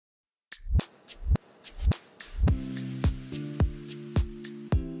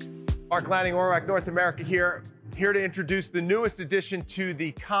Mark Lanning, Orwak, North America here to introduce the newest addition to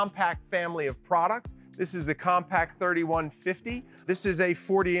the compact family of products. This is the Compact 3150. This is a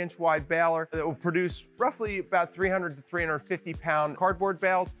 40-inch wide baler that will produce roughly about 300 to 350 pound cardboard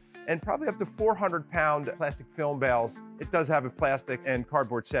bales and probably up to 400-pound plastic film bales. It does have a plastic and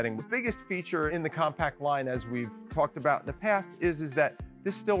cardboard setting. The biggest feature in the compact line, as we've talked about in the past, is that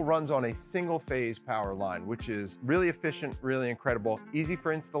this still runs on a single-phase power line, which is really efficient, really incredible, easy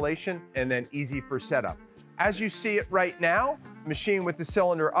for installation, and then easy for setup. As you see it right now, machine with the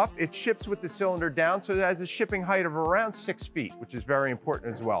cylinder up, it ships with the cylinder down, so it has a shipping height of around 6 feet, which is very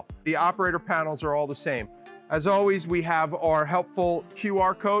important as well. The operator panels are all the same. As always, we have our helpful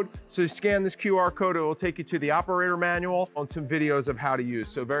QR code. So you scan this QR code, it will take you to the operator manual on some videos of how to use.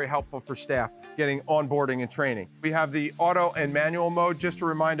 So very helpful for staff getting onboarding and training. We have the auto and manual mode, just to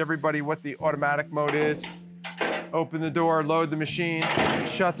remind everybody what the automatic mode is. Open the door, load the machine,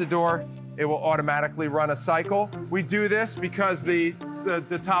 shut the door. It will automatically run a cycle. We do this because the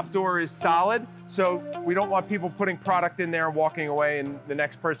top door is solid, so we don't want people putting product in there and walking away and the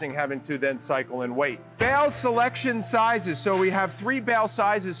next person having to then cycle and wait. Bale selection sizes. So we have 3 bale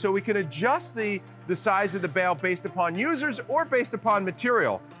sizes, so we can adjust the size of the bale based upon users or based upon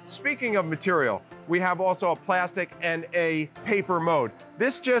material. Speaking of material, we have also a plastic and a paper mode.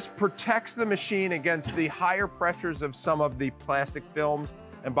 This just protects the machine against the higher pressures of some of the plastic films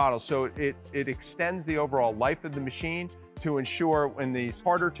and bottles. So it extends the overall life of the machine to ensure when these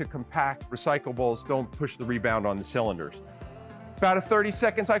harder to compact recyclables don't push the rebound on the cylinders. About a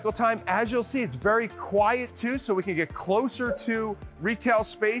 30-second cycle time. As you'll see, it's very quiet too, so we can get closer to retail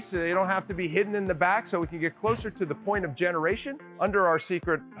space. They don't have to be hidden in the back, so we can get closer to the point of generation. Under our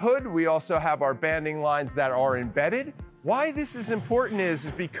secret hood, we also have our banding lines that are embedded. Why this is important is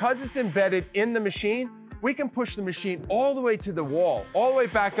because it's embedded in the machine, we can push the machine all the way to the wall, all the way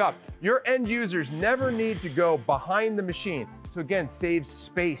back up. Your end users never need to go behind the machine. So again, saves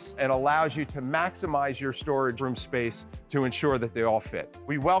space and allows you to maximize your storage room space to ensure that they all fit.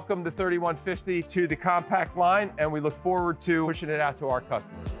 We welcome the 3150 to the compact line, and we look forward to pushing it out to our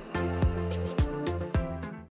customers.